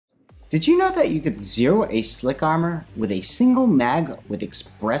Did you know that you could zero a slick armor with a single mag with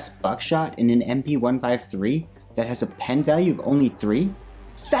express buckshot in an MP153 that has a pen value of only 3?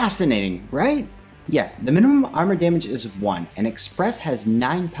 Fascinating, right? Yeah, the minimum armor damage is 1, and express has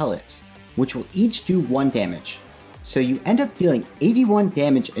 9 pellets, which will each do 1 damage. So you end up dealing 81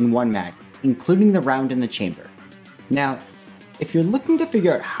 damage in 1 mag, including the round in the chamber. Now, if you're looking to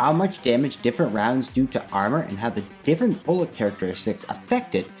figure out how much damage different rounds do to armor and how the different bullet characteristics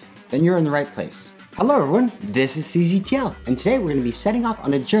affect it, then you're in the right place. Hello everyone, this is CZTL, and today we're going to be setting off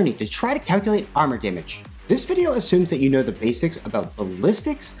on a journey to try to calculate armor damage. This video assumes that you know the basics about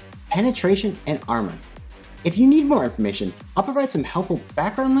ballistics, penetration, and armor. If you need more information, I'll provide some helpful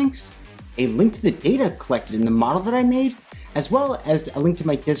background links, a link to the data collected in the model that I made, as well as a link to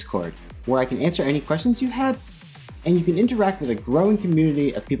my Discord, where I can answer any questions you have, and you can interact with a growing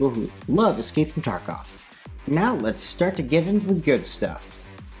community of people who love Escape from Tarkov. Now let's start to get into the good stuff.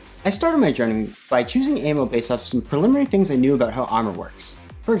 I started my journey by choosing ammo based off some preliminary things I knew about how armor works.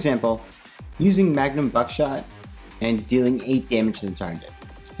 For example, using Magnum buckshot and dealing 8 damage to the target.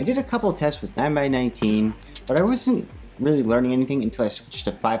 I did a couple of tests with 9x19, but I wasn't really learning anything until I switched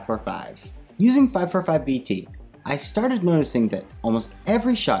to 5.45. Using 5.45 BT, I started noticing that almost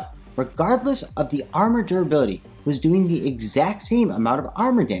every shot, regardless of the armor durability, was doing the exact same amount of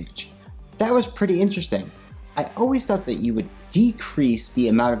armor damage. That was pretty interesting. I always thought that you would decrease the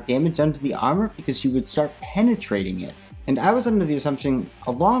amount of damage done to the armor because you would start penetrating it. And I was under the assumption,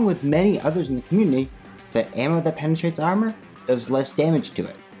 along with many others in the community, that ammo that penetrates armor does less damage to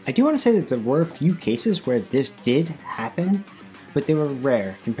it. I do want to say that there were a few cases where this did happen, but they were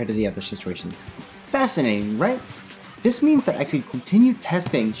rare compared to the other situations. Fascinating, right? This means that I could continue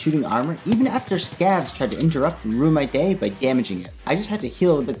testing shooting armor even after scavs tried to interrupt and ruin my day by damaging it. I just had to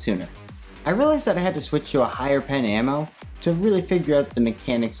heal a bit sooner. I realized that I had to switch to a higher pen ammo to really figure out the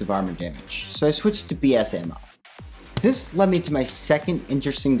mechanics of armor damage, so I switched to BS ammo. This led me to my second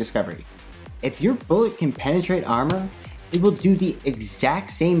interesting discovery. If your bullet can penetrate armor, it will do the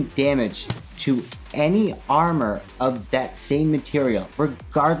exact same damage to any armor of that same material,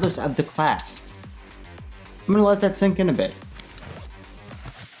 regardless of the class. I'm gonna let that sink in a bit.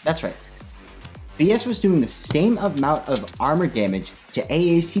 That's right. BS was doing the same amount of armor damage to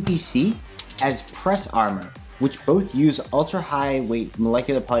AACPC as press armor, which both use ultra high weight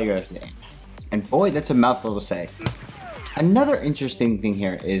molecular polyurethane. And boy, that's a mouthful to say. Another interesting thing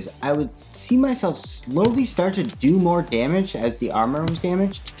here is I would see myself slowly start to do more damage as the armor was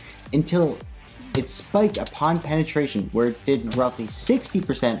damaged until it spiked upon penetration, where it did roughly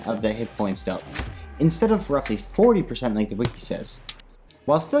 60% of the hit points dealt, instead of roughly 40% like the wiki says.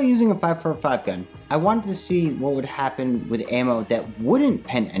 While still using a 5.45 gun, I wanted to see what would happen with ammo that wouldn't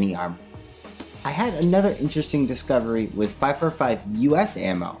pen any armor. I had another interesting discovery with 5.45 US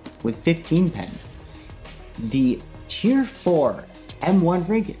ammo with 15 pen. The Tier 4 M1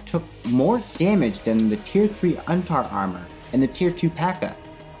 rig took more damage than the Tier 3 Untar armor and the Tier 2 P.A.K.A.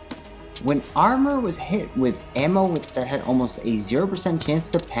 When armor was hit with ammo that had almost a 0% chance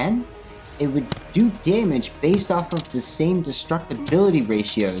to pen, it would do damage based off of the same destructibility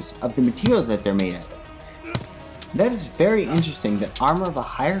ratios of the material that they're made out of. That is very interesting that armor of a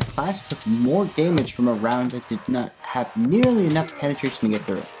higher class took more damage from a round that did not have nearly enough penetration to get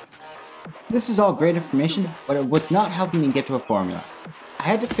through it. This is all great information, but it was not helping me get to a formula. I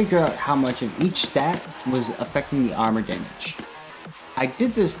had to figure out how much of each stat was affecting the armor damage. I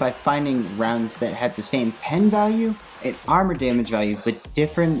did this by finding rounds that had the same pen value and armor damage value, but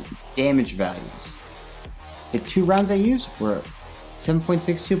different damage values. The 2 rounds I used were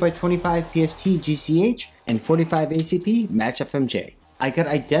 7.62 by 25 PST GCH and 45 ACP Match FMJ. I got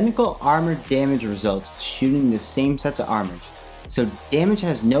identical armor damage results shooting the same sets of armor, so damage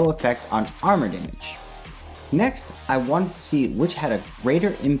has no effect on armor damage. Next, I wanted to see which had a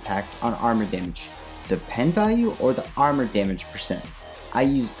greater impact on armor damage, the pen value or the armor damage percent. I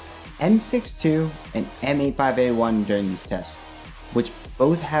used M62 and M85A1 during these tests, which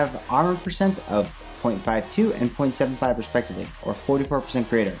both have armor percents of 0.52 and 0.75 respectively, or 44%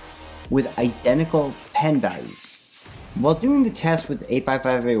 greater, with identical pen values. While doing the test with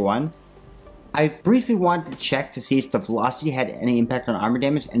A55A1, I briefly wanted to check to see if the velocity had any impact on armor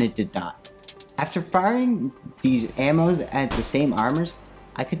damage, and it did not. After firing these ammos at the same armors,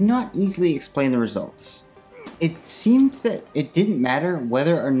 I could not easily explain the results. It seemed that it didn't matter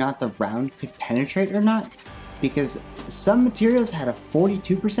whether or not the round could penetrate or not, because some materials had a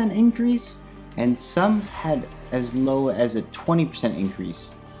 42% increase, and some had as low as a 20%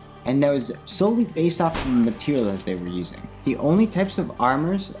 increase. and that was solely based off of the material that they were using. The only types of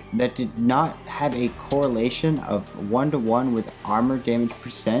armors that did not have a correlation of 1-to-1 with armor damage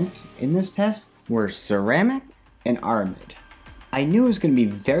percent in this test were ceramic and aramid. I knew it was going to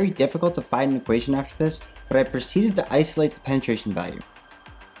be very difficult to find an equation after this, but I proceeded to isolate the penetration value.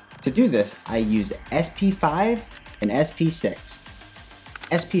 To do this, I used SP5 and SP6.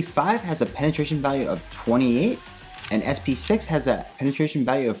 SP5 has a penetration value of 28, and SP6 has a penetration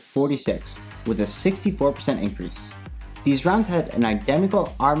value of 46, with a 64% increase. These rounds had an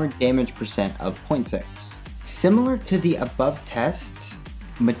identical armor damage percent of 0.6. Similar to the above test,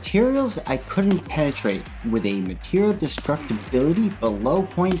 materials I couldn't penetrate with a material destructibility below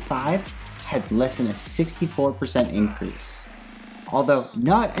 0.5 had less than a 64% increase, although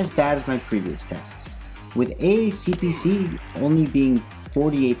not as bad as my previous tests, with AACPC only being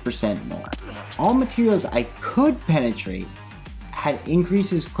 48% more. All materials I could penetrate had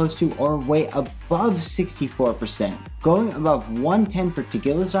increases close to or way above 64%, going above 110 for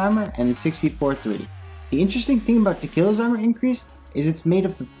Tequila's armor and the 6v43. The interesting thing about Tequila's armor increase is it's made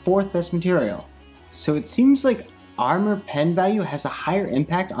of the 4th best material, so it seems like armor pen value has a higher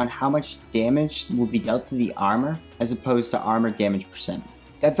impact on how much damage will be dealt to the armor as opposed to armor damage percent.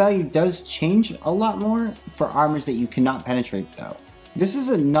 That value does change a lot more for armors that you cannot penetrate though. This is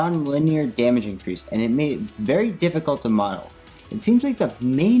a non-linear damage increase, and it made it very difficult to model. It seems like the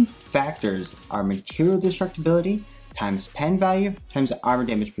main factors are material destructibility times pen value times armor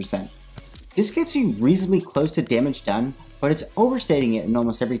damage percent. This gets you reasonably close to damage done, but it's overstating it in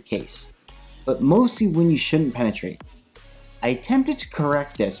almost every case, but mostly when you shouldn't penetrate. I attempted to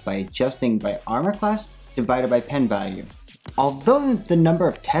correct this by adjusting by armor class divided by pen value. Although the number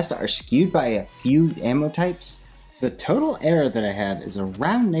of tests are skewed by a few ammo types, the total error that I have is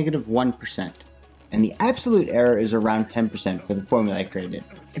around -1%, and the absolute error is around 10% for the formula I created.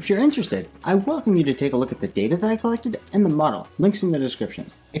 If you're interested, I welcome you to take a look at the data that I collected and the model, links in the description.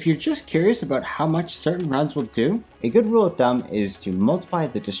 If you're just curious about how much certain rounds will do, a good rule of thumb is to multiply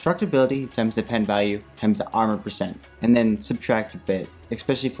the destructibility times the pen value times the armor percent, and then subtract a bit,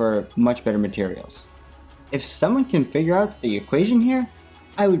 especially for much better materials. If someone can figure out the equation here,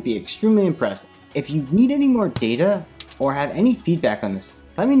 I would be extremely impressed. If you need any more data or have any feedback on this,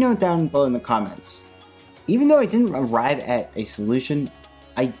 let me know down below in the comments. Even though I didn't arrive at a solution,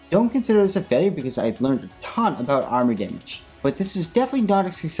 I don't consider this a failure because I learned a ton about armor damage. But this is definitely not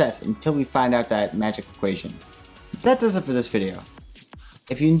a success until we find out that magic equation. That does it for this video.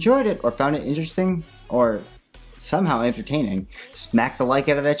 If you enjoyed it or found it interesting, or somehow entertaining, smack the like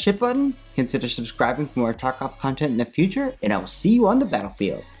out of that shit button, consider subscribing for more Tarkov content in the future, and I will see you on the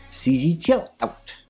battlefield. CZ Chill out.